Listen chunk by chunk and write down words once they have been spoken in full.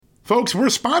Folks, we're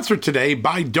sponsored today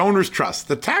by Donors Trust,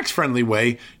 the tax-friendly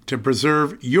way to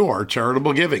preserve your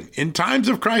charitable giving. In times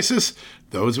of crisis,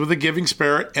 those with a giving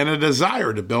spirit and a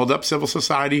desire to build up civil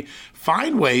society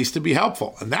find ways to be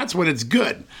helpful. And that's when it's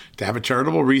good to have a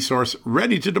charitable resource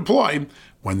ready to deploy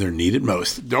when they're needed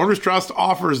most. Donors Trust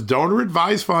offers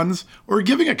donor-advised funds or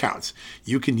giving accounts.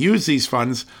 You can use these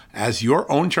funds as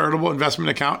your own charitable investment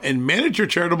account and manage your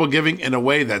charitable giving in a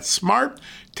way that's smart,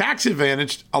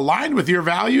 tax-advantaged, aligned with your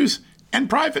values, and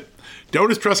private.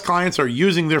 Donors Trust clients are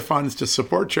using their funds to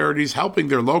support charities helping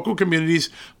their local communities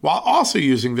while also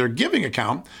using their giving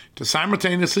account to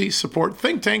simultaneously support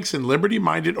think tanks and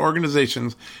liberty-minded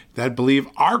organizations that believe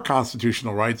our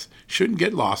constitutional rights shouldn't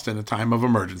get lost in a time of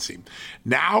emergency.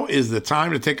 Now is the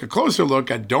time to take a closer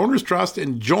look at Donors Trust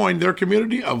and join their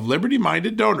community of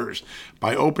liberty-minded donors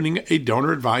by opening a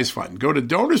donor-advised fund. Go to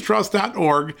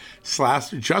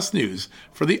donorstrust.org/justnews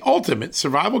for the ultimate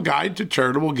survival guide to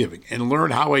charitable giving and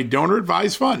learn how a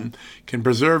donor-advised fund can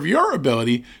preserve your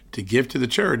ability to give to the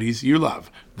charities you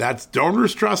love. That's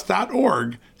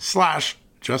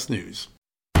donorstrust.org/justnews.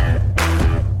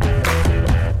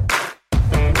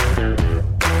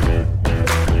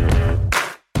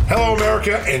 Hello,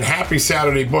 America, and happy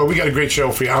Saturday. Boy, we got a great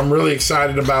show for you. I'm really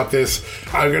excited about this.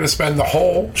 I'm going to spend the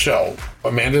whole show,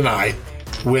 Amanda and I,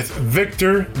 with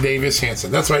Victor Davis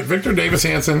Hanson. That's right, Victor Davis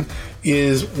Hanson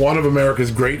is one of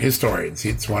America's great historians.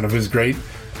 It's one of his great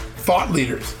thought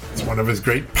leaders. It's one of his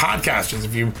great podcasters.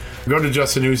 If you go to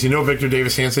Just the News, you know Victor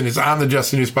Davis Hanson is on the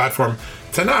Just the News platform.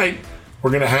 Tonight,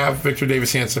 we're going to have Victor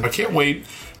Davis Hanson. I can't wait.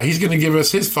 He's going to give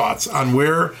us his thoughts on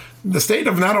where the state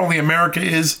of not only America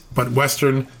is, but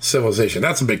Western civilization.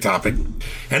 That's a big topic.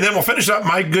 And then we'll finish up.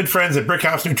 My good friends at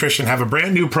Brickhouse Nutrition have a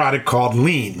brand new product called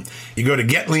Lean. You go to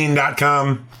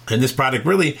getlean.com, and this product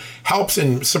really helps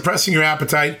in suppressing your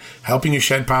appetite, helping you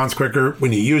shed pounds quicker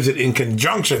when you use it in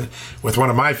conjunction with one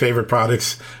of my favorite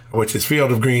products, which is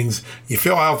Field of Greens. You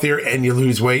feel healthier and you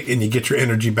lose weight and you get your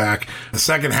energy back. The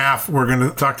second half, we're going to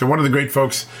talk to one of the great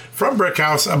folks from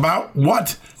Brickhouse about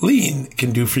what Lean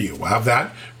can do for you. We'll have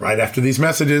that right after these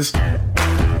messages.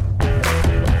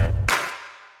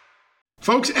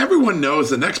 Folks, everyone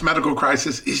knows the next medical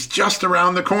crisis is just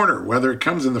around the corner, whether it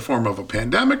comes in the form of a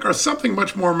pandemic or something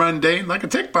much more mundane like a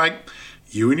tick bite.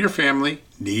 You and your family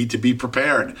need to be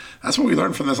prepared. That's what we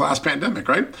learned from this last pandemic,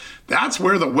 right? That's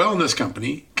where the Wellness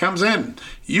Company comes in.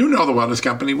 You know the Wellness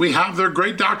Company. We have their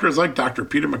great doctors like Dr.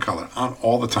 Peter McCullough on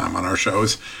all the time on our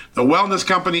shows. The Wellness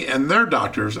Company and their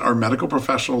doctors are medical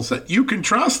professionals that you can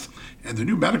trust, and the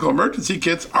new medical emergency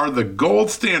kits are the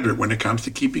gold standard when it comes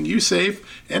to keeping you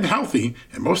safe and healthy,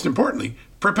 and most importantly,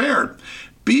 prepared.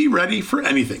 Be ready for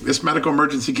anything. This medical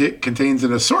emergency kit contains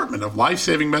an assortment of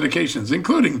life-saving medications,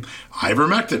 including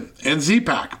ivermectin and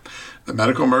Z-Pak. The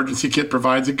medical emergency kit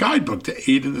provides a guidebook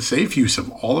to aid in the safe use of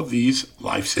all of these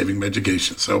life-saving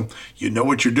medications, so you know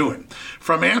what you're doing.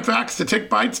 From anthrax to tick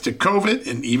bites to COVID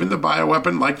and even the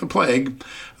bioweapon like the plague,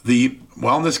 the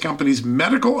Wellness Company's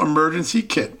medical emergency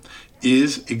kit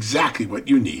is exactly what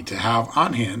you need to have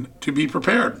on hand to be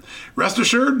prepared. Rest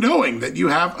assured knowing that you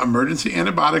have emergency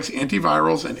antibiotics,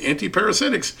 antivirals, and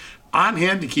antiparasitics on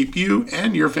hand to keep you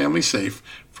and your family safe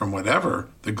from whatever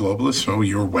the globalists throw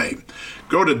your way.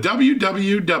 Go to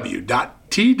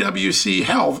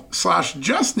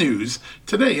www.twchealth/justnews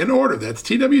today and order. That's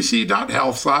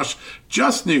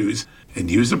twc.health/justnews and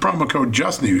use the promo code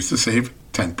JUSTNEWS to save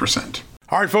 10%.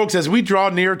 All right, folks, as we draw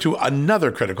near to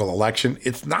another critical election,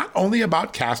 it's not only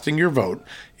about casting your vote,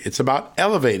 it's about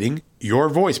elevating your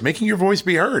voice, making your voice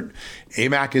be heard.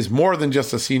 AMAC is more than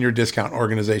just a senior discount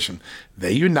organization.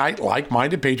 They unite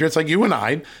like-minded patriots like you and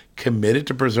I, committed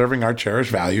to preserving our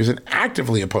cherished values and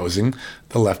actively opposing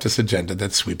the leftist agenda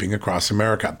that's sweeping across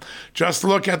America. Just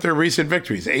look at their recent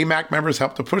victories. AMAC members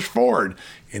helped to push forward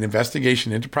an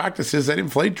investigation into practices that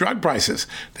inflate drug prices.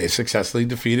 They successfully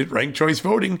defeated ranked choice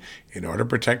voting in order to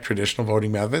protect traditional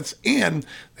voting methods, and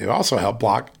they've also helped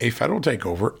block a federal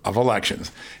takeover of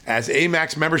elections. As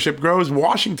AMAC's membership grows,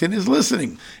 Washington is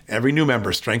listening. Every new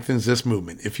member strengthens this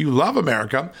movement. If you love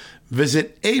America,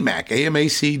 visit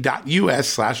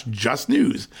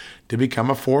amac.us/justnews to become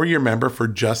a 4-year member for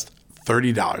just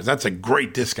 $30. That's a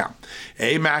great discount.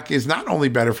 AMAC is not only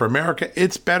better for America,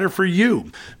 it's better for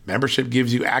you. Membership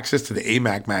gives you access to the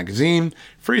AMAC magazine,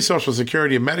 free Social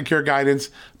Security and Medicare guidance,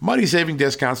 money-saving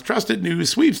discounts, trusted news,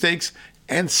 sweepstakes,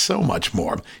 and so much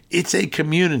more. It's a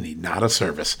community, not a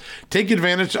service. Take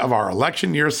advantage of our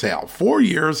election year sale, 4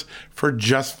 years for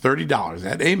just $30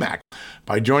 at AMAC.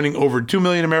 By joining over 2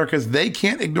 million Americans, they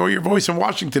can't ignore your voice in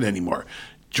Washington anymore.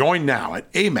 Join now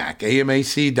at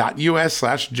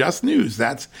amac.us/justnews.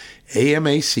 That's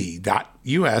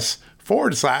amac.us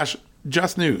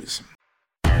www.bbc.com/just news.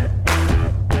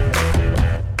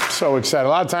 So excited. A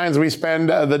lot of times we spend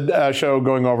the show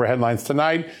going over headlines.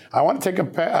 Tonight, I want to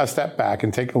take a step back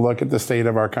and take a look at the state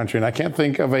of our country. And I can't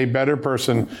think of a better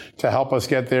person to help us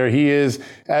get there. He is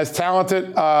as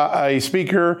talented a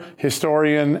speaker,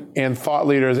 historian, and thought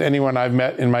leader as anyone I've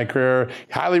met in my career.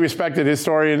 Highly respected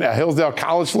historian, a Hillsdale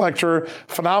College lecturer,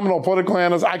 phenomenal political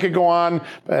analyst. I could go on.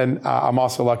 And I'm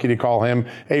also lucky to call him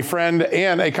a friend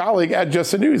and a colleague at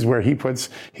Just the News, where he puts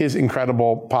his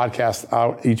incredible podcast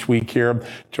out each week here.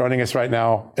 Joining us right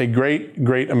now, a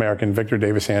great American, Victor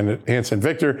Davis Hanson.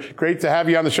 Victor, great to have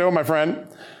you on the show, my friend.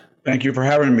 Thank you for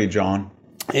having me, John.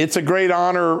 It's a great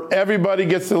honor. Everybody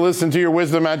gets to listen to your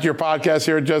wisdom at your podcast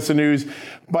here at Just the News.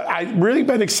 But I've really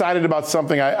been excited about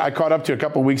something I caught up to a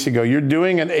couple of weeks ago. You're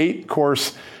doing an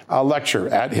 8-course lecture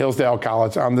at Hillsdale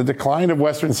College on the decline of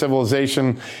Western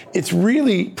civilization. It's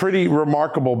really pretty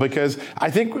remarkable because I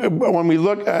think when we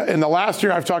look in the last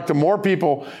year, I've talked to more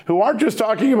people who aren't just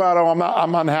talking about,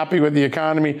 I'm unhappy with the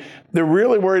economy. They're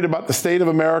really worried about the state of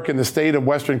America and the state of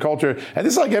Western culture. And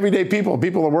this is like everyday people.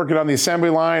 People are working on the assembly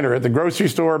line or at the grocery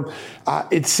store.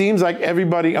 It seems like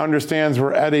everybody understands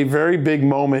we're at a very big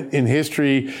moment in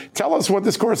history. Tell us what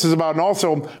this course is about and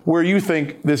also where you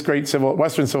think this great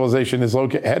Western civilization is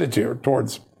headed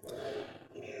towards.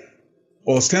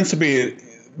 Well, it tends to be,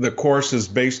 the course is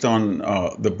based on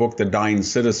the book, The Dying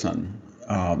Citizen,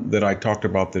 that I talked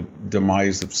about the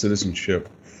demise of citizenship.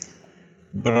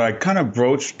 But I kind of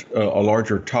broached a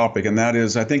larger topic, and that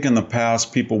is, I think in the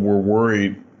past, people were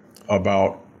worried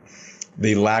about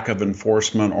the lack of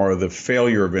enforcement or the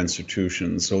failure of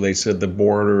institutions. So they said the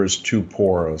border is too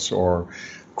porous, or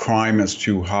crime is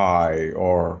too high,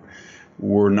 or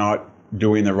we're not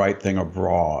doing the right thing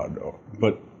abroad.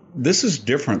 But this is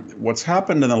different. What's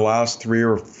happened in the last 3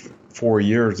 or 4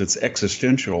 years, it's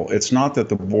existential. It's not that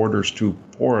the border's too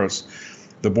porous.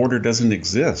 The border doesn't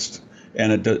exist,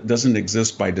 and it doesn't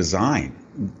exist by design.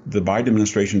 The Biden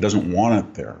administration doesn't want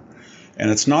it there.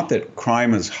 And it's not that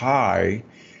crime is high.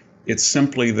 It's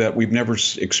simply that we've never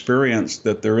experienced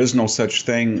that there is no such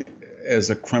thing as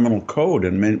a criminal code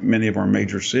in many of our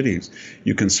major cities.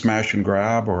 You can smash and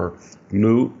grab or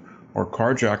loot or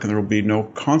carjack, and there will be no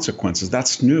consequences.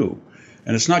 That's new.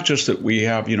 And it's not just that we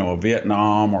have, a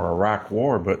Vietnam or Iraq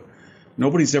war, but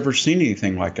nobody's ever seen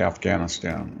anything like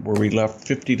Afghanistan, where we left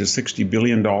 $50 to $60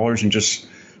 billion and just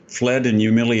fled in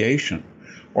humiliation.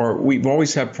 Or we've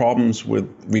always had problems with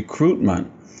recruitment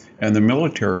and the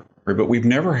military, but we've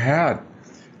never had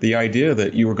the idea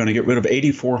that you were going to get rid of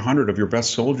 8,400 of your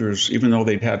best soldiers, even though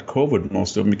they'd had COVID,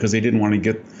 most of them, because they didn't want to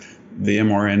get the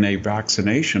mRNA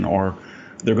vaccination, or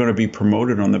they're going to be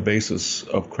promoted on the basis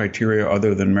of criteria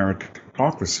other than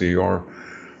meritocracy. Or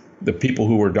the people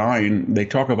who were dying, they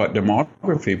talk about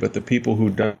demography, but the people who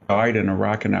died in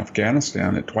Iraq and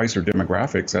Afghanistan at twice their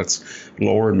demographics, that's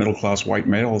lower and middle class white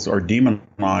males, are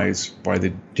demonized by the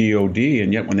DOD.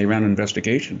 And yet when they ran an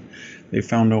investigation, they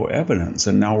found no evidence.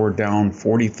 And now we're down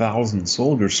 40,000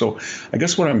 soldiers. So I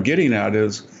guess what I'm getting at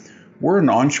is we're in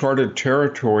uncharted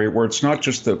territory where it's not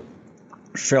just the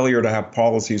failure to have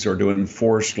policies or to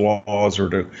enforce laws or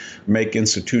to make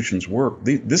institutions work.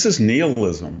 This is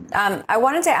nihilism. I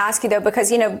wanted to ask you, though, because,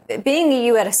 being a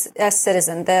U.S.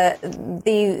 citizen,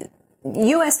 the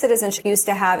U.S. citizenship used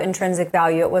to have intrinsic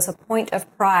value. It was a point of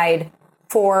pride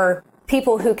for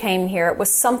people who came here. It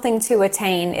was something to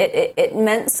attain. It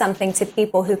meant something to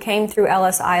people who came through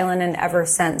Ellis Island and ever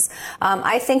since.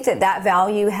 I think that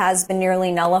value has been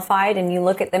nearly nullified. And you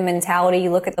look at the mentality,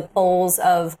 you look at the polls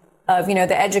of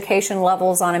the education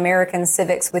levels on American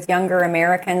civics with younger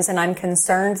Americans, and I'm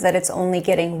concerned that it's only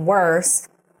getting worse.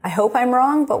 I hope I'm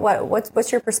wrong, but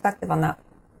what's your perspective on that?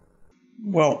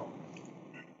 Well,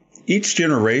 each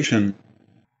generation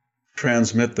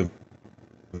transmit the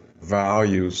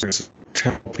values,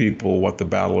 tell people what the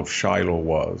Battle of Shiloh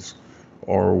was,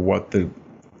 or what the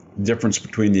difference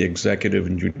between the executive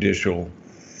and judicial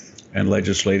and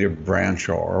legislative branch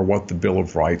are, or what the Bill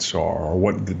of Rights are, or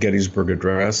what the Gettysburg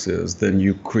Address is. Then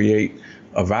you create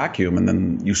a vacuum, and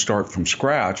then you start from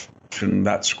scratch, and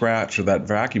that scratch or that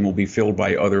vacuum will be filled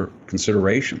by other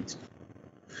considerations.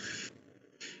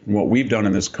 And what we've done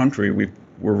in this country,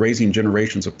 we're raising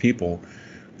generations of people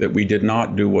that we did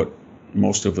not do what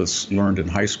most of us learned in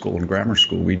high school and grammar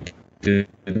school. We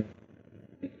didn't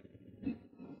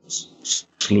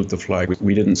salute the flag.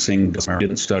 We didn't sing,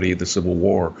 didn't study the Civil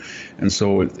War. And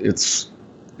so it's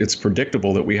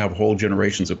predictable that we have whole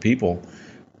generations of people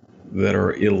that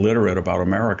are illiterate about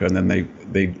America, and then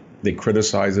they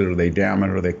criticize it, or they damn it,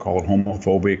 or they call it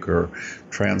homophobic or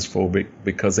transphobic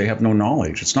because they have no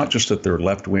knowledge. It's not just that they're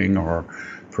left-wing or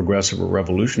progressive or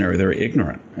revolutionary, they're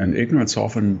ignorant. And ignorance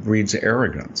often breeds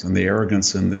arrogance. And the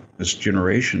arrogance in this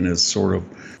generation is sort of,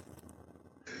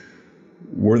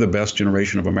 we're the best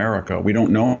generation of America. We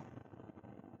don't know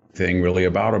anything really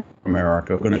about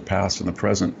America. We're going to pass in the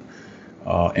present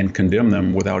and condemn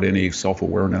them without any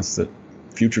self-awareness that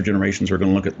future generations are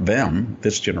going to look at them,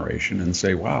 this generation, and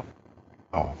say, wow,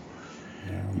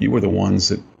 you were the ones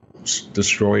that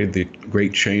destroyed the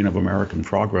great chain of American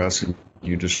progress, and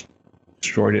you just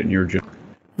destroyed it in your generation.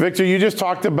 Victor, you just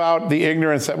talked about the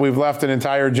ignorance that we've left an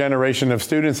entire generation of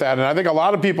students at. And I think a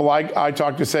lot of people I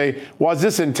talk to say, was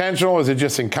this intentional? Is it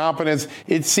just incompetence?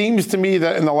 It seems to me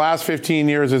that in the last 15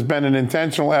 years, there's been an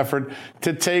intentional effort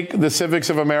to take the civics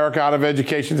of America out of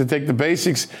education, to take the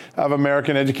basics of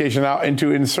American education out, and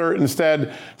to insert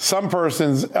instead some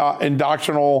person's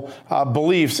indoctrinal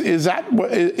beliefs. Is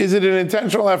it an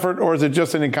intentional effort, or is it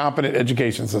just an incompetent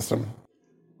education system?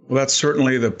 Well, that's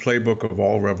certainly the playbook of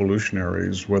all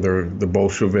revolutionaries, whether the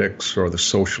Bolsheviks or the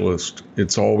socialists.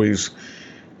 It's always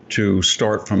to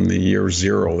start from the year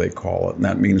zero, they call it, and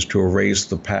that means to erase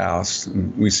the past.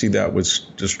 And we see that with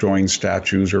destroying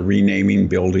statues or renaming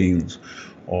buildings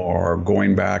or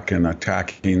going back and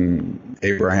attacking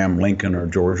Abraham Lincoln or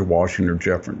George Washington or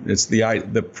Jefferson. It's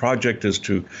the project is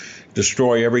to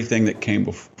destroy everything that came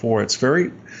before. It's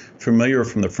very familiar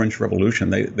from the French Revolution.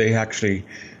 They actually,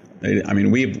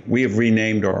 we have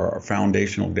renamed our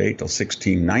foundational date till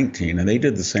 1619, and they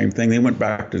did the same thing. They went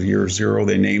back to the year zero.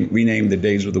 They renamed the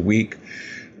days of the week.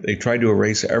 They tried to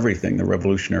erase everything, the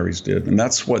revolutionaries did. And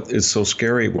that's what is so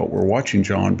scary, what we're watching,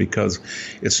 John, because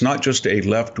it's not just a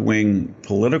left-wing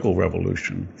political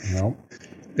revolution. No.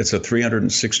 It's a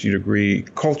 360-degree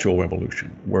cultural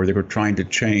revolution where they were trying to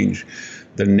change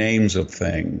the names of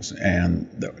things and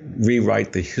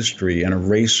rewrite the history and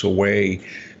erase away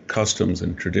customs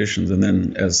and traditions. And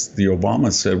then, as the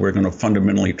Obama said, we're going to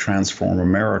fundamentally transform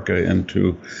America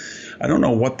into, I don't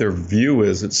know what their view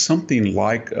is. It's something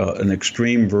like an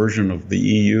extreme version of the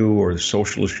EU or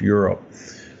socialist Europe.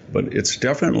 But it's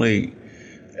definitely,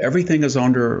 everything is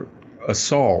under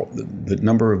assault. The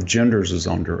number of genders is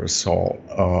under assault.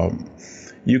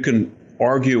 You can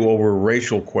argue over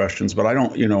racial questions, but I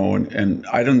don't, and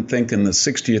I don't think in the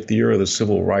 60th year of the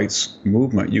civil rights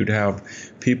movement, you'd have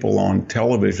people on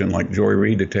television like Joy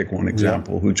Reid, to take one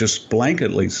example, who just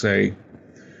blanketly say,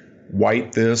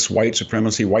 white this, white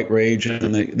supremacy, white rage,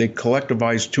 and they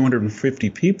collectivize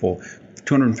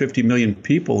 250 million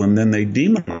people, and then they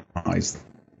demonize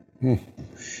them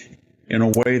in a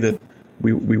way that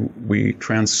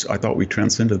I thought we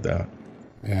transcended that.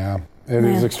 Yeah, it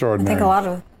is extraordinary. I think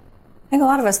a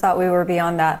lot of us thought we were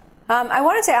beyond that. I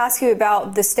wanted to ask you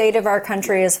about the state of our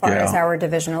country as far as our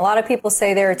division. A lot of people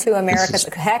say there are two Americas.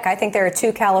 Heck, I think there are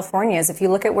two Californias. If you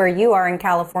look at where you are in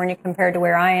California compared to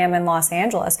where I am in Los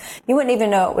Angeles, you wouldn't even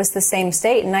know it was the same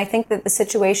state. And I think that the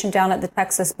situation down at the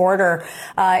Texas border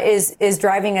is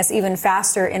driving us even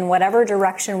faster in whatever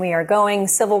direction we are going,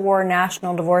 civil war,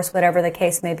 national divorce, whatever the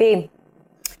case may be.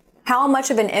 How much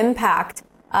of an impact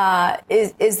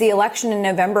is the election in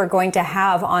November going to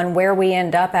have on where we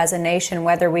end up as a nation,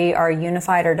 whether we are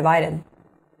unified or divided?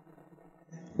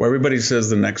 Well, everybody says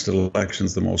the next election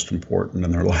is the most important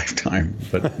in their lifetime,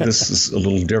 but this is a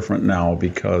little different now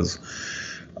because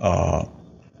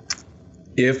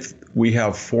if we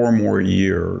have 4 more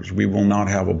years, we will not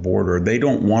have a border. They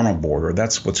don't want a border.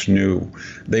 That's what's new.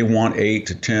 They want 8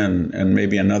 to 10 and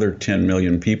maybe another 10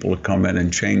 million people to come in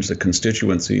and change the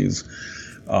constituencies.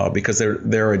 Because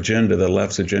their agenda, the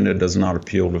left's agenda, does not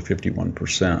appeal to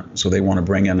 51%. So they want to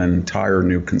bring in an entire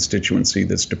new constituency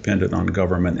that's dependent on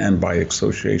government and by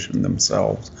association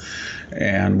themselves.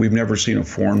 And we've never seen a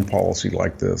foreign policy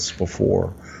like this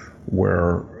before,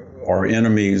 where our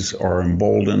enemies are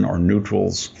emboldened, our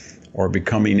neutrals are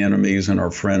becoming enemies, and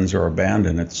our friends are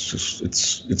abandoned.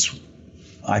 The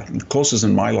closest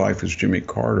in my life is Jimmy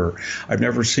Carter. I've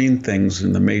never seen things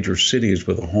in the major cities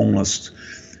with a homelessness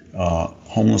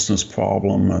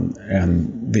problem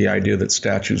and the idea that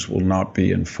statutes will not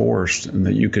be enforced and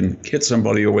that you can hit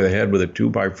somebody over the head with a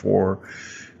 2x4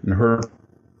 and hurt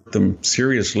them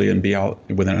seriously and be out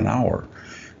within an hour.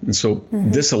 And so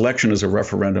this election is a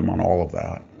referendum on all of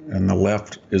that. And the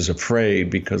left is afraid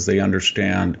because they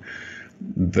understand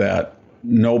that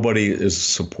nobody is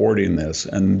supporting this.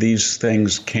 And these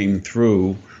things came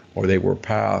through, or they were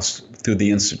passed through the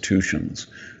institutions,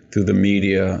 through the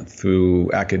media,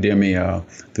 through academia,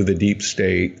 through the deep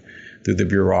state, through the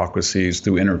bureaucracies,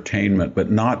 through entertainment, but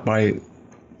not by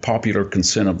popular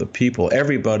consent of the people.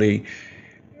 Everybody,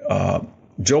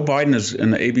 Joe Biden is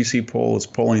in the ABC poll is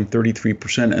polling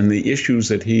 33%, and the issues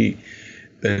that he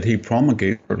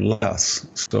promulgates are less.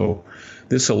 So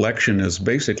this election is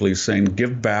basically saying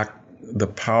give back the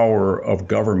power of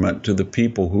government to the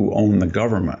people who own the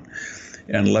government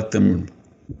and let them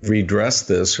redress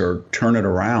this or turn it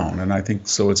around. And I think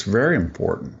so it's very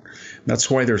important. That's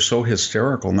why they're so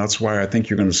hysterical. And that's why I think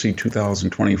you're going to see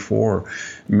 2024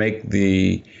 make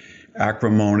the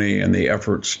acrimony and the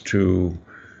efforts to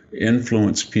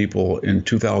influence people in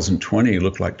 2020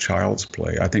 look like child's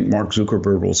play. I think Mark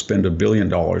Zuckerberg will spend $1 billion,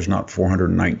 not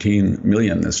 419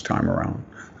 million this time around.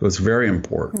 So it's very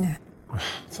important. Yeah.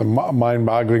 It's a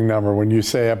mind-boggling number when you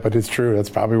say it, but it's true. That's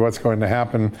probably what's going to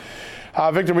happen.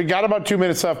 Victor, we got about 2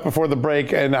 minutes left before the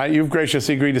break, and you've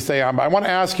graciously agreed to stay on. But I want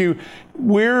to ask you,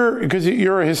 because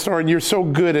you're a historian, you're so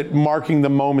good at marking the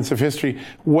moments of history.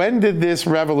 When did this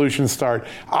revolution start?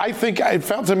 I think it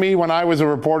felt to me when I was a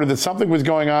reporter that something was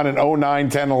going on in 09,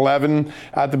 10, 11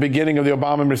 at the beginning of the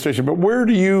Obama administration. But where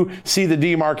do you see the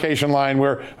demarcation line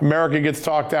where America gets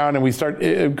talked down and we start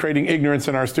creating ignorance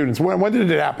in our students? When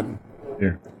did it happen?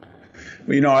 Yeah.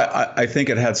 Well, I think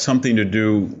it had something to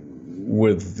do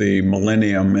with the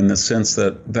millennium in the sense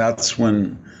that that's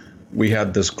when we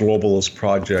had this globalist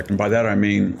project. And by that, I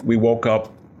mean, we woke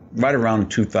up right around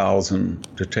 2000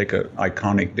 to take an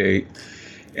iconic date.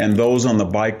 And those on the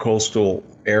bi-coastal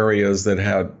areas that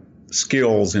had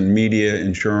skills in media,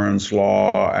 insurance,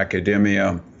 law,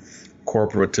 academia,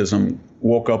 corporatism,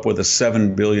 woke up with a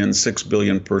 7 billion, 6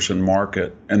 billion person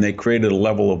market, and they created a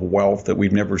level of wealth that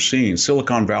we've never seen.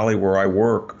 Silicon Valley, where I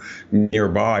work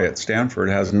nearby at Stanford,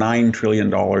 has $9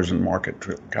 trillion in market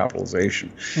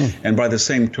capitalization. And by the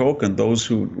same token, those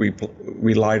who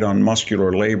relied on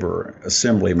muscular labor,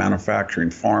 assembly, manufacturing,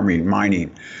 farming,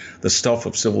 mining, the stuff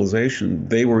of civilization,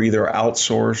 they were either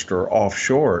outsourced or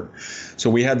offshored. So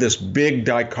we had this big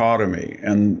dichotomy,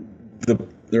 and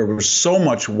there was so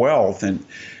much wealth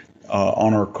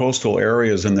on our coastal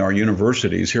areas and our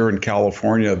universities here in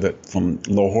California, that from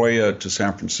La Jolla to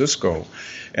San Francisco,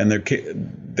 and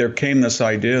there came this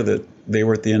idea that they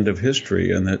were at the end of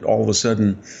history, and that all of a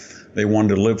sudden they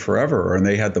wanted to live forever, and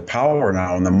they had the power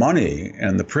now and the money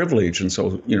and the privilege, and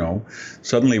so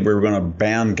suddenly we were going to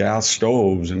ban gas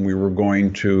stoves, and we were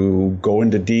going to go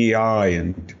into DEI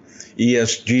and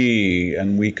ESG,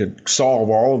 and we could solve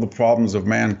all of the problems of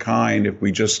mankind if we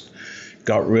just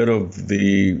got rid of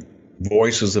the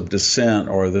voices of dissent,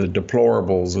 or the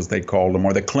deplorables, as they called them,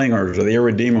 or the clingers, or the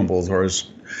irredeemables, or as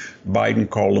Biden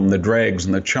called them, the dregs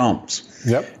and the chumps.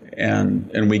 Yep. And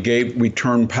we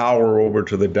turned power over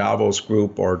to the Davos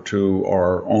group, or to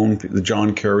our own, the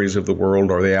John Kerrys of the world,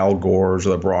 or the Al Gores,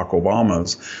 or the Barack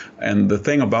Obamas. And the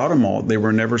thing about them all, they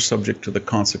were never subject to the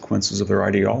consequences of their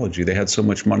ideology. They had so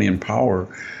much money and power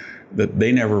that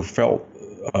they never felt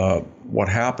what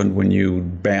happened when you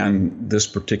ban this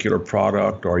particular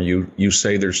product, or you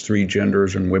say there's 3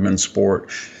 genders in women's sport.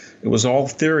 It was all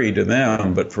theory to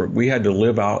them, but we had to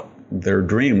live out their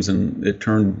dreams, and it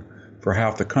turned, for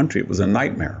half the country, it was a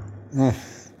nightmare.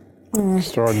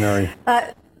 Extraordinary.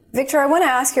 Victor, I want to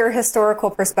ask your historical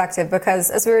perspective,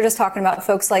 because as we were just talking about,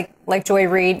 folks like Joy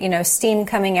Reid, steam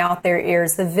coming out their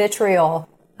ears, the vitriol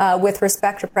with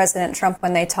respect to President Trump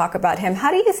when they talk about him.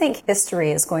 How do you think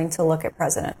history is going to look at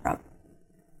President Trump?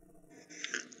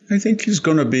 I think he's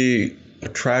going to be a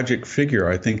tragic figure.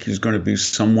 I think he's going to be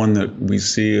someone that we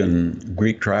see in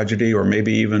Greek tragedy, or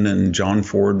maybe even in John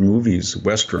Ford movies,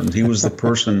 Westerns. He was the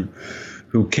person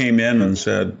who came in and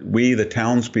said, we, the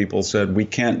townspeople, said, we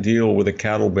can't deal with the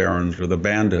cattle barons or the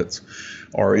bandits.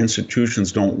 Our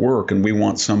institutions don't work, and we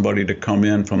want somebody to come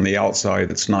in from the outside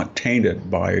that's not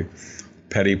tainted by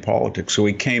petty politics. So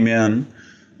he came in,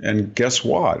 and guess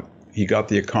what? He got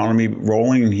the economy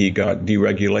rolling. He got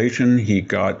deregulation. He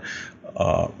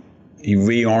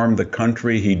rearmed the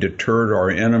country. He deterred our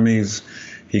enemies.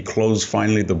 He closed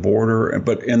finally the border.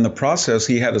 But in the process,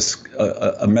 he had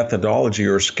a methodology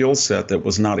or skill set that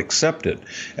was not accepted.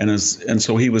 And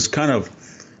so he was kind of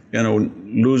in a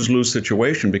lose-lose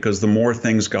situation, because the more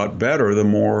things got better, the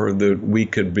more that we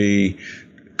could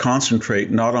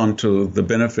concentrate not onto the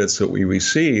benefits that we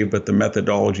receive, but the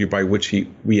methodology by which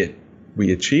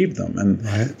we achieved them.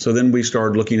 And so then we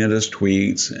started looking at his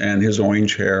tweets and his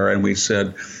orange hair, and we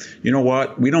said, you know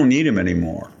what? We don't need him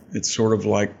anymore. It's sort of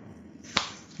like,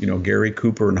 Gary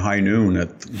Cooper in High Noon that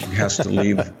has to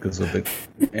leave because of it,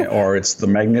 or it's the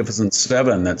Magnificent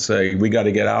Seven that say, we got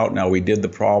to get out now. We did the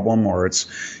problem. Or it's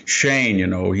Shane,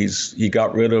 he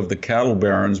got rid of the cattle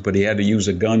barons, but he had to use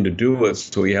a gun to do it,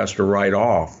 so he has to ride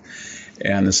off.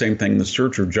 And the same thing, The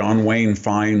Searcher. John Wayne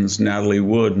finds Natalie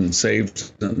Wood and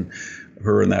saves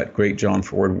her and that great John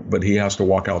Ford, but he has to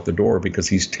walk out the door because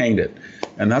he's tainted.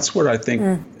 And that's what I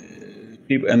think,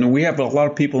 people, and we have a lot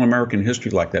of people in American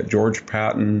history like that. George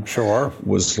Patton Sure.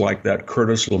 was like that.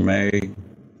 Curtis LeMay.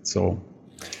 So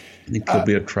he could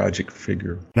be a tragic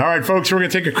figure. All right, folks, we're going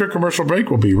to take a quick commercial break.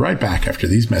 We'll be right back after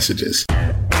these messages.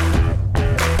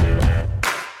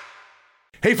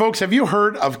 Hey, folks, have you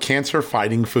heard of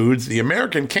cancer-fighting foods? The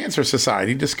American Cancer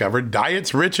Society discovered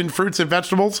diets rich in fruits and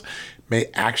vegetables may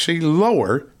actually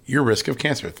lower your risk of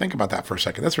cancer. Think about that for a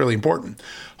second. That's really important.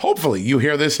 Hopefully, you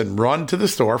hear this and run to the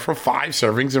store for 5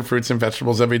 servings of fruits and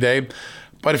vegetables every day.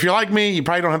 But if you're like me, you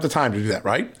probably don't have the time to do that,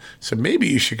 right? So maybe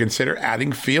you should consider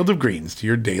adding Field of Greens to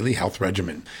your daily health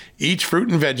regimen. Each fruit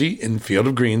and veggie in Field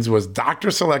of Greens was doctor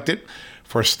selected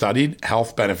for studied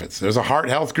health benefits. There's a heart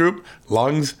health group,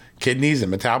 lungs, kidneys,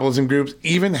 and metabolism groups,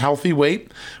 even healthy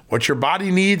weight. What your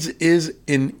body needs is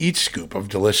in each scoop of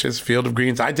delicious Field of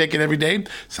Greens. I take it every day.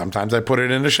 Sometimes I put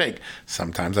it in a shake.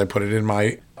 Sometimes I put it in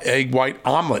my egg white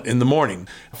omelet in the morning.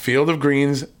 Field of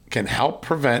Greens can help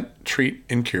prevent, treat,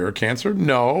 and cure cancer?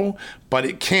 No, but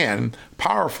it can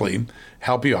powerfully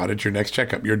help you out at your next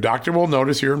checkup. Your doctor will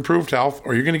notice your improved health,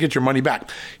 or you're going to get your money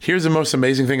back. Here's the most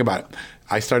amazing thing about it.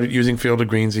 I started using Field of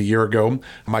Greens a year ago.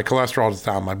 My cholesterol is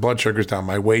down, my blood sugar's down,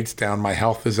 my weight's down, my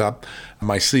health is up,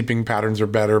 my sleeping patterns are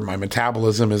better, my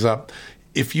metabolism is up.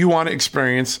 If you want to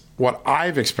experience what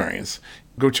I've experienced,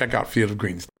 go check out Field of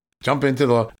Greens. Jump into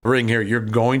the ring here. You're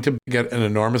going to get an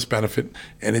enormous benefit,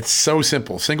 and it's so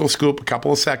simple. Single scoop, a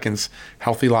couple of seconds,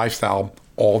 healthy lifestyle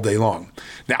all day long.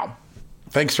 Now,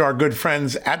 thanks to our good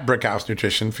friends at Brickhouse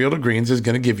Nutrition, Field of Greens is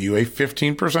going to give you a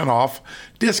 15% off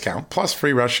discount plus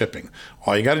free rush shipping.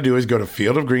 All you got to do is go to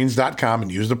fieldofgreens.com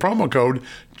and use the promo code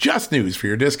JUSTNEWS for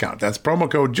your discount. That's promo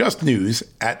code JUSTNEWS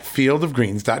at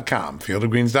fieldofgreens.com.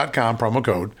 Fieldofgreens.com, promo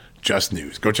code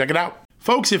JUSTNEWS. Go check it out.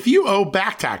 Folks, if you owe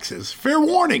back taxes, fair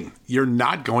warning, you're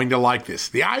not going to like this.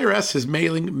 The IRS is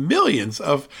mailing millions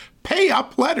of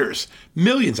pay-up letters.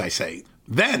 Millions, I say.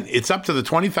 Then it's up to the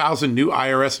 20,000 new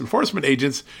IRS enforcement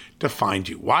agents to find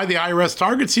you. Why the IRS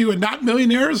targets you and not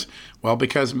millionaires? Well,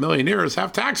 because millionaires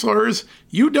have tax lawyers.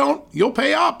 You don't, you'll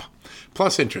pay up.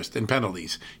 Plus interest and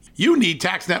penalties. You need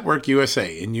Tax Network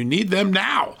USA, and you need them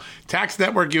now. Tax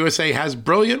Network USA has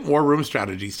brilliant war room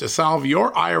strategies to solve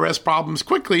your IRS problems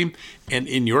quickly and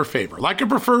in your favor. Like a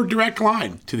preferred direct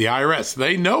line to the IRS,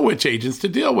 they know which agents to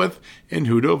deal with and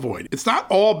who to avoid. It's not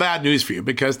all bad news for you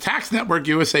because Tax Network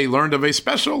USA learned of a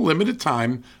special limited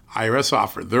time IRS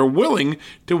offer. They're willing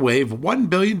to waive $1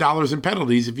 billion in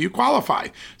penalties if you qualify.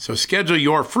 So schedule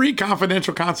your free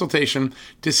confidential consultation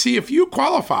to see if you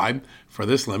qualify for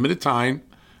this limited time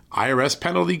IRS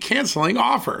penalty canceling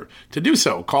offer. To do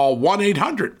so, call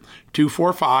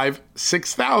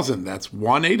 1-800-245-6000. That's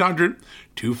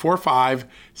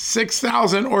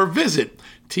 1-800-245-6000 or visit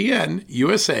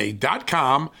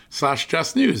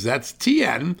tnusa.com/justnews. That's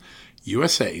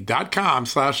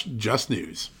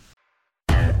tnusa.com/justnews.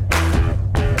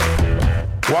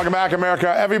 Welcome back,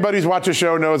 America. Everybody who's watched the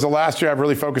show knows the last year I've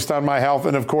really focused on my health.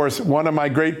 And of course, one of my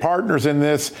great partners in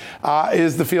this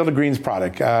is the Field of Greens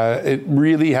product. It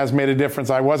really has made a difference.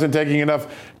 I wasn't taking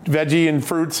enough veggie and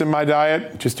fruits in my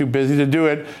diet, just too busy to do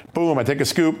it. Boom, I take a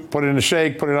scoop, put it in a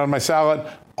shake, put it on my salad.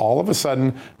 All of a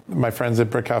sudden, my friends at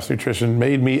Brickhouse Nutrition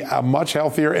made me a much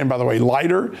healthier and, by the way,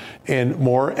 lighter and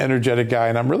more energetic guy.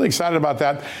 And I'm really excited about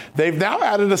that. They've now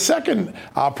added a second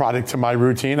product to my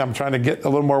routine. I'm trying to get a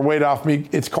little more weight off me.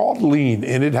 It's called Lean,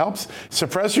 and it helps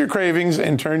suppress your cravings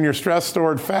and turn your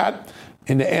stress-stored fat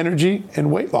into energy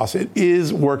and weight loss. It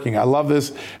is working. I love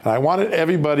this, and I wanted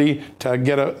everybody to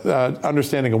get a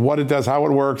understanding of what it does, how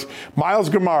it works. Miles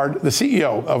Gammard, the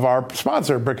CEO of our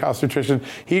sponsor, Brickhouse Nutrition,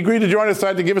 he agreed to join us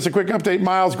tonight to give us a quick update.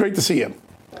 Miles, great to see you.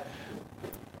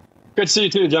 Good to see you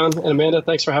too, John and Amanda.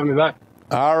 Thanks for having me back.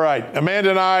 All right.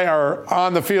 Amanda and I are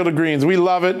on the Field of Greens. We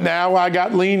love it. Now I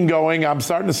got Lean going. I'm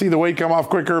starting to see the weight come off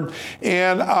quicker.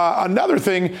 And another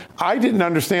thing, I didn't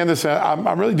understand this.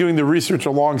 I'm really doing the research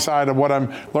alongside of what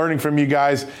I'm learning from you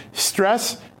guys.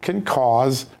 Stress can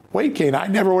cause weight gain. I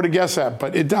never would have guessed that,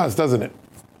 but it does, doesn't it?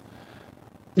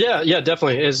 Yeah,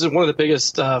 definitely. It's one of the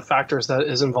biggest factors that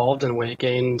is involved in weight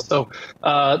gain. So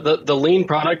the Lean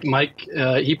product, Mike,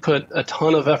 he put a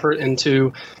ton of effort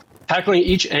into tackling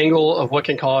each angle of what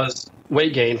can cause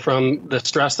weight gain, from the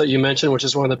stress that you mentioned, which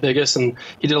is one of the biggest. And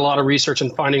he did a lot of research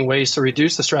in finding ways to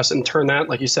reduce the stress and turn that,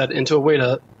 like you said, into a way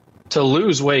to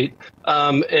lose weight.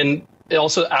 And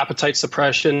also appetite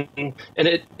suppression.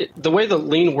 And the way the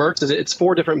Lean works is it's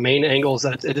 4 different main angles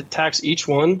that it attacks each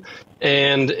one.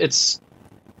 And it's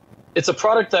a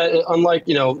product that, unlike,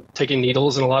 taking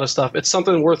needles and a lot of stuff, it's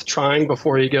something worth trying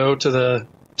before you go to the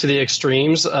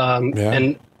extremes.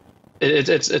 And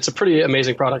it's a pretty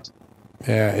amazing product.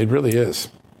 Yeah, it really is.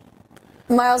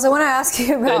 Miles, I want to ask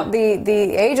you about the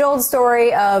age-old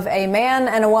story of a man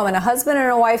and a woman, a husband and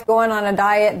a wife going on a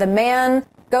diet. The man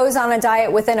goes on a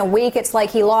diet within a week. It's like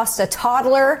he lost a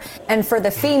toddler. And for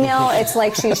the female, it's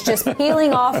like she's just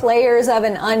peeling off layers of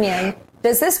an onion.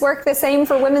 Does this work the same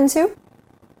for women too?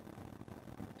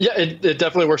 Yeah, it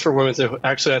definitely works for women too.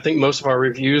 Actually, I think most of our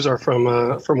reviews are from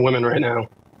women right now.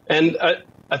 And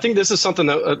I think this is something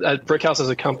that at Brickhouse as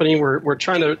a company, we're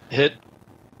trying to hit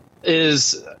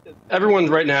is everyone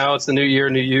right now, it's the new year,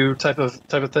 new you type of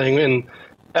thing. And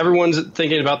everyone's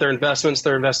thinking about their investments.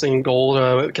 They're investing in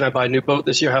gold. Can I buy a new boat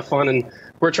this year? Have fun. And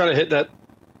we're trying to hit that.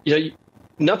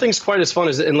 Nothing's quite as fun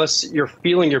as unless you're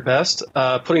feeling your best,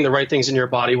 putting the right things in your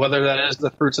body, whether that is the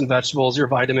fruits and vegetables, your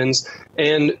vitamins,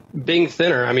 and being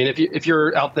thinner. I mean, if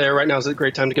you're out there right now, is a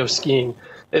great time to go skiing.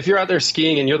 If you're out there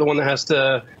skiing and you're the one that has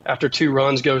to, after 2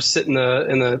 runs, go sit in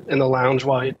the lounge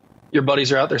while your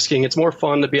buddies are out there skiing, it's more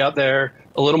fun to be out there,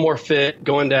 a little more fit,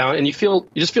 going down, and you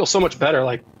just feel so much better.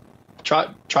 Like try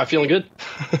feeling good.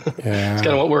 Yeah. It's kind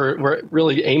of what we're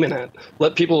really aiming at.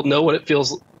 Let people know what it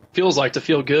feels like to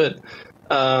feel good.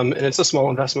 And it's a small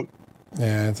investment.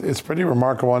 Yeah, it's pretty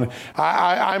remarkable. And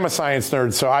I'm a science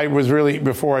nerd, so I was really,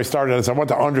 before I started this, I want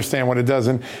to understand what it does.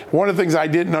 And one of the things I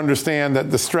didn't understand, that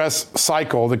the stress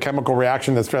cycle, the chemical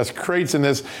reaction that stress creates in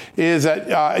this, is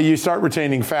that you start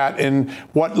retaining fat. And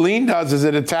what lean does is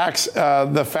it attacks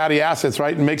the fatty acids,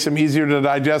 right, and makes them easier to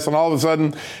digest. And all of a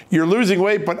sudden, you're losing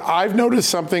weight. But I've noticed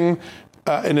something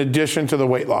in addition to the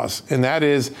weight loss, and that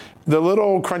is the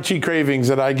little crunchy cravings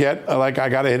that I get, like I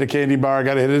got to hit a candy bar, I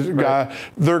got to hit it,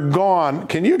 they're gone.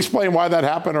 Can you explain why that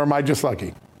happened, or am I just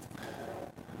lucky?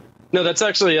 No, that's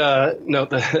actually,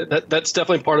 that's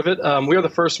definitely part of it. We are the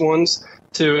first ones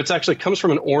it actually comes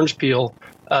from an orange peel.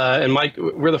 And Mike,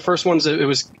 we're the first ones, it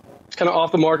was kind of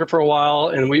off the market for a while,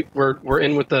 and we're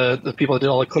in with the people that did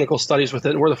all the clinical studies with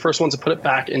it. And we're the first ones to put it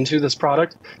back into this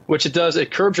product, which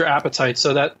it curbs your appetite.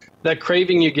 So that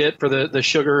craving you get for the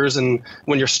sugars, and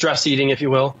when you're stress eating, if you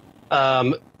will,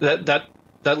 that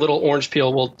little orange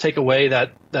peel will take away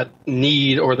that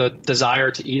need or the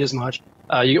desire to eat as much.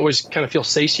 You always kind of feel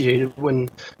satiated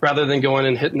rather than going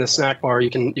and hitting the snack bar, you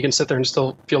can sit there and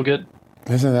still feel good.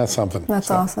 Isn't that something?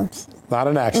 That's awesome. Not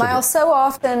an accident. Miles, so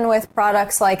often with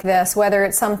products like this, whether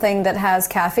it's something that has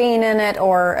caffeine in it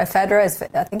or ephedra,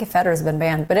 I think ephedra has been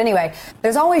banned. But anyway,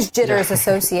 there's always jitters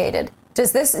associated.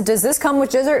 Does this come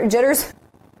with jitters?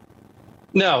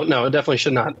 No, it definitely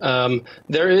should not.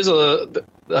 There is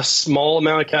a small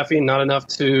amount of caffeine, not enough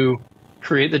to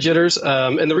create the jitters.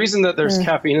 And the reason that there's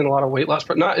caffeine in a lot of weight loss,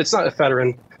 it's not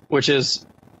ephedrine, which is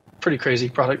pretty crazy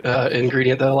product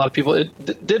ingredient that a lot of people,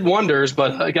 it did wonders,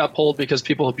 but it got pulled because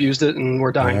people abused it and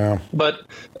were dying. Yeah. But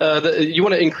you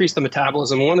want to increase the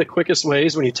metabolism. One of the quickest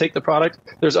ways when you take the product,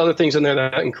 there's other things in there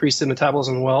that increase the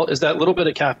metabolism well, is that little bit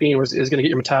of caffeine is going to get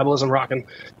your metabolism rocking.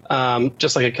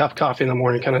 Just like a cup of coffee in the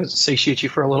morning, kind of satiates you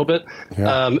for a little bit.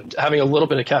 Yeah. Having a little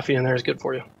bit of caffeine in there is good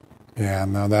for you. Yeah,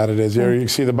 no, that it is. Here you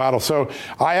see the bottle. So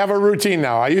I have a routine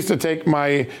now. I used to take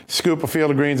my scoop of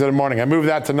Field of Greens in the morning. I moved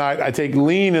that tonight. I take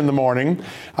lean in the morning,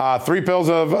 3 pills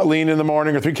of lean in the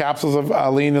morning, or 3 capsules of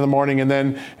lean in the morning, and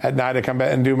then at night I come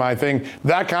back and do my thing.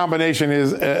 That combination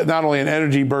is not only an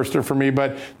energy burster for me,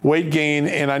 but weight gain,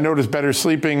 and I notice better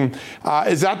sleeping.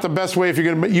 Is that the best way if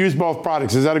you're going to use both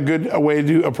products? Is that a good way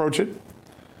to approach it?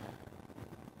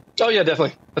 Oh, yeah,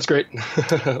 definitely. That's great.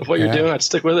 What you're doing, I'd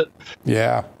stick with it.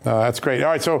 Yeah, that's great. All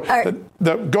right, so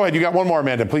go ahead. You got one more,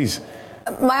 Amanda, please.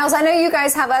 Miles, I know you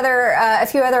guys have a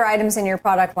few other items in your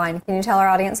product line. Can you tell our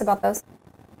audience about those?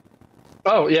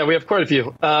 Oh, yeah, we have quite a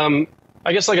few. I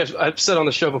guess, like I've said on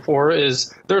the show before,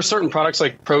 is there are certain products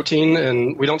like protein,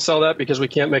 and we don't sell that because we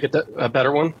can't make a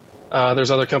better one. There's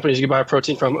other companies you can buy a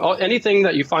protein from. Anything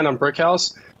that you find on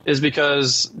Brickhouse is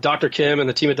because Dr. Kim and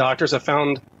the team of doctors have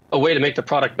found a way to make the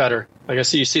product better. Like I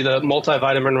see, you see the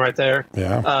multivitamin right there.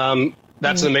 Yeah.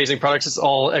 That's an amazing product. It's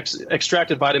all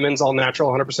extracted vitamins, all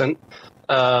natural, 100%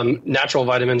 natural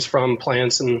vitamins from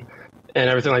plants and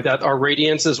everything like that. Our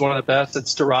Radiance is one of the best.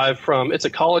 It's a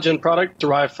collagen product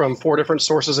derived from 4 different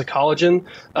sources of collagen.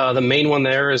 The main one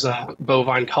there is a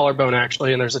bovine collarbone,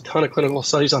 actually, and there's a ton of clinical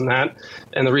studies on that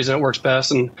and the reason it works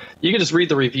best. And you can just read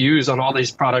the reviews on all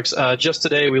these products. Just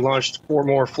today, we launched 4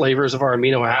 more flavors of our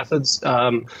amino acids.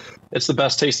 It's the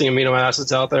best tasting amino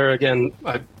acids out there. Again,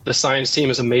 the science team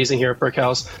is amazing here at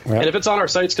Brickhouse. Yep. And if it's on our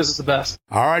sites, because it's the best.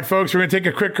 All right, folks, we're going to take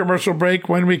a quick commercial break.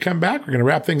 When we come back, we're going to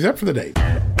wrap things up for the day.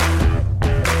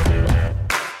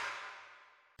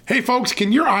 Hey folks,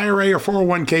 can your IRA or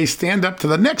 401k stand up to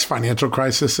the next financial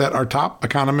crisis that our top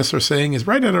economists are saying is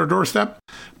right at our doorstep?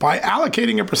 By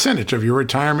allocating a percentage of your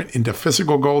retirement into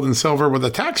physical gold and silver with a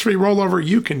tax-free rollover,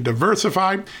 you can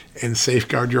diversify and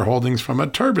safeguard your holdings from a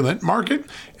turbulent market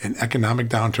and economic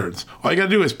downturns. All you got to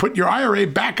do is put your IRA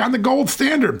back on the gold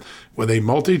standard. With a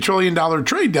multi-trillion-dollar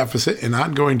trade deficit and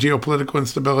ongoing geopolitical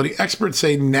instability, experts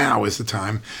say now is the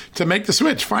time to make the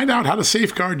switch. Find out how to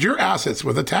safeguard your assets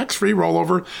with a tax-free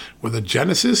rollover with a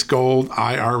Genesis Gold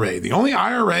IRA, the only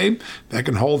IRA that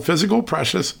can hold physical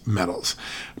precious metals.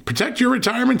 Protect your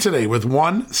retirement today with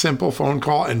one simple phone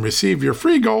call and receive your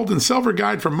free gold and silver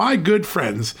guide from my good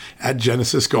friends at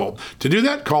Genesis Gold. To do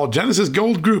that, call Genesis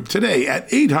Gold Group today at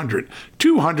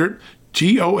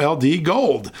 800-200-GOLD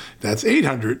Gold. That's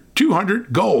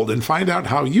 800-200-GOLD, and find out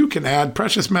how you can add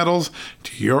precious metals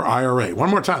to your IRA.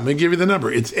 One more time, let me give you the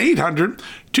number. It's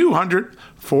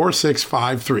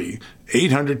 800-200-4653.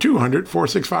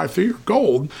 800-200-4653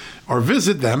 gold, or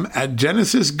visit them at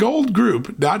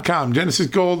genesisgoldgroup.com. Genesis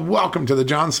Gold, welcome to the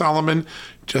John Solomon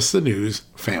Just the News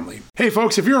family. Hey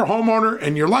folks, if you're a homeowner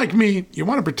and you're like me, you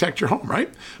want to protect your home,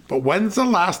 right? But when's the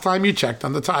last time you checked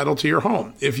on the title to your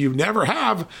home? If you never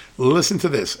have, listen to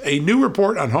this. A new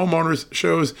report on homeowners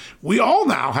shows we all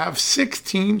now have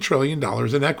 $16 trillion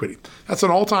in equity. That's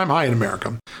an all-time high in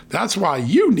America. That's why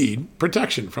you need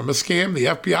protection from a scam the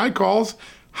FBI calls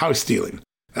house stealing.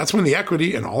 That's when the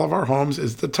equity in all of our homes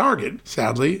is the target,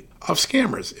 sadly, of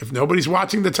scammers. If nobody's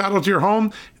watching the title to your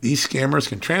home, these scammers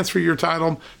can transfer your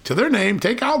title to their name,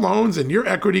 take out loans, and your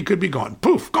equity could be gone.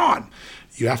 Poof, gone.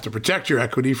 You have to protect your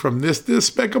equity from this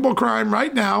despicable crime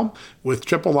right now with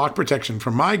triple lock protection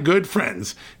from my good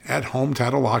friends at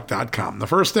HomeTitleLock.com. The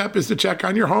first step is to check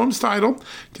on your home's title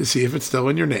to see if it's still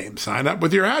in your name. Sign up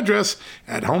with your address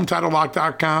at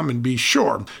HomeTitleLock.com and be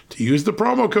sure to use the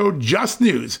promo code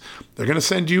JUSTNEWS. They're going to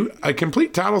send you a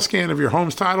complete title scan of your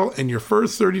home's title and your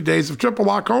first 30 days of triple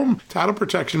lock home title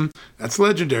protection. That's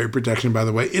legendary protection, by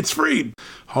the way. It's free.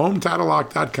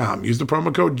 HomeTitleLock.com. Use the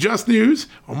promo code JUSTNEWS.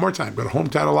 One more time, go to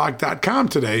HomeTitleLock.com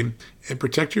today and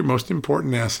protect your most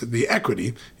important asset, the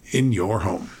equity in your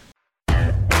home.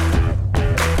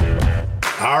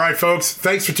 All right, folks,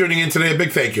 thanks for tuning in today. A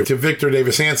big thank you to Victor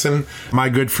Davis Hanson, my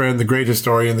good friend, the great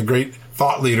historian, the great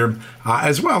thought leader,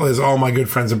 as well as all my good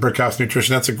friends at Brickhouse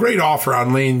Nutrition. That's a great offer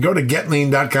on lean. Go to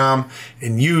getlean.com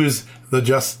and use the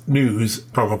Just News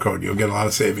promo code. You'll get a lot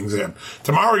of savings there.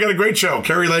 Tomorrow, we got a great show.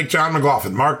 Kerry Lake, John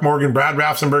McLaughlin, Mark Morgan, Brad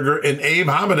Raffensperger, and Abe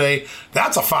Hamaday.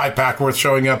 That's a 5-pack worth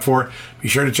showing up for. Be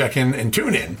sure to check in and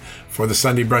tune in for the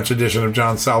Sunday brunch edition of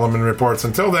John Solomon Reports.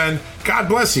 Until then, God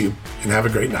bless you and have a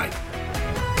great night.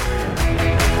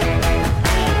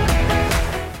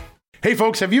 Hey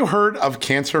folks, have you heard of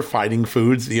cancer-fighting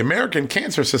foods? The American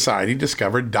Cancer Society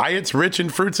discovered diets rich in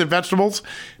fruits and vegetables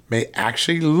may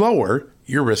actually lower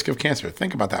your risk of cancer.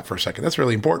 Think about that for a second. That's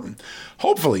really important.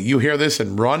 Hopefully you hear this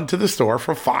and run to the store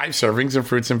for 5 servings of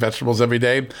fruits and vegetables every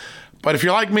day. But if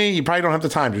you're like me, you probably don't have the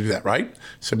time to do that, right?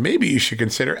 So maybe you should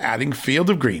consider adding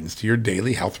Field of Greens to your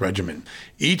daily health regimen.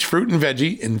 Each fruit and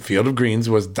veggie in Field of Greens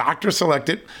was doctor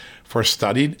selected for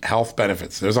studied health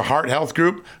benefits. There's a heart health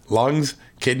group, lungs,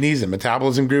 kidneys, and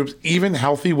metabolism groups, even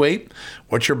healthy weight.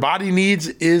 What your body needs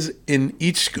is in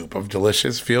each scoop of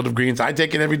delicious Field of Greens. I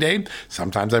take it every day.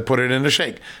 Sometimes I put it in a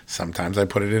shake. Sometimes I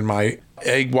put it in my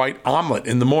egg white omelet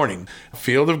in the morning.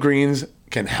 Field of Greens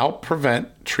can help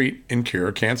prevent, treat, and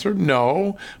cure cancer?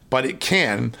 No, but it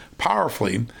can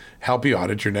powerfully help you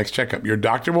out at your next checkup. Your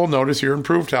doctor will notice your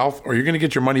improved health, or you're going to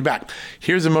get your money back.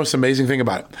 Here's the most amazing thing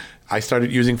about it. I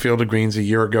started using Field of Greens a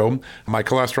year ago. My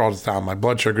cholesterol is down, my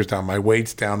blood sugar's down, my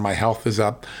weight's down, my health is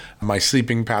up, my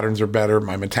sleeping patterns are better,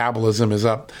 my metabolism is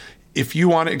up. If you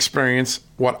want to experience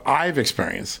what I've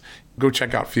experienced, go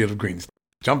check out Field of Greens.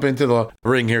 Jump into the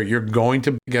ring here. You're going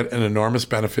to get an enormous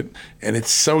benefit, and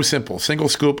it's so simple. Single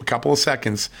scoop, a couple of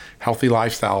seconds, healthy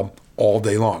lifestyle all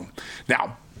day long.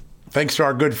 Now, thanks to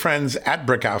our good friends at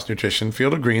Brickhouse Nutrition,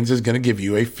 Field of Greens is going to give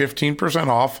you a 15%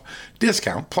 off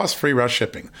discount plus free rush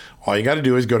shipping. All you got to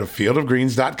do is go to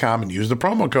fieldofgreens.com and use the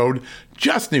promo code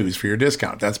JUSTNEWS for your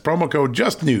discount. That's promo code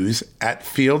JUSTNEWS at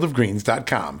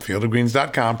fieldofgreens.com.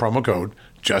 Fieldofgreens.com, promo code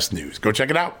JUSTNEWS. Go check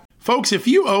it out. Folks, if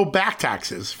you owe back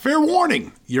taxes, fair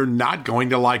warning, you're not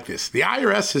going to like this. The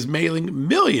IRS is mailing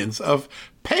millions of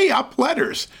pay-up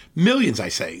letters. Millions, I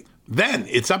say. Then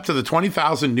it's up to the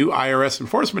 20,000 new IRS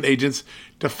enforcement agents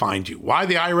to find you. Why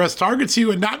the IRS targets you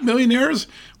and not millionaires?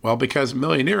 Well, because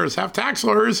millionaires have tax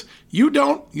lawyers. You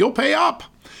don't, you'll pay up.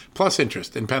 plus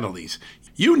interest and penalties.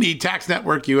 You need Tax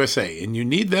Network USA, and you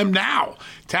need them now.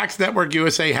 Tax Network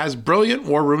USA has brilliant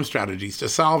war room strategies to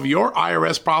solve your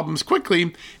IRS problems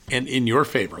quickly and in your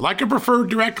favor, like a preferred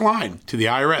direct line to the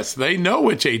IRS. They know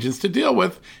which agents to deal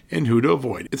with and who to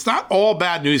avoid. It's not all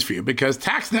bad news for you because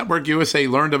Tax Network USA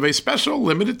learned of a special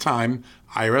limited time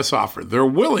IRS offer. They're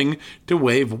willing to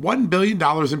waive $1 billion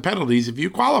in penalties if you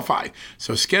qualify.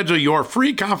 So schedule your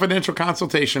free confidential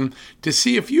consultation to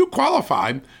see if you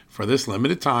qualify for this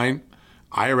limited time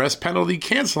IRS penalty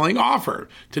canceling offer.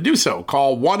 To do so,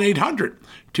 call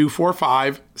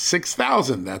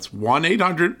 1-800-245-6000. That's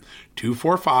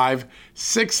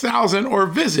 1-800-245-6000 or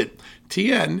visit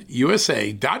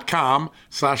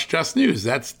tnusa.com/justnews.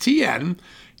 That's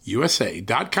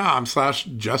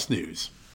tnusa.com/justnews.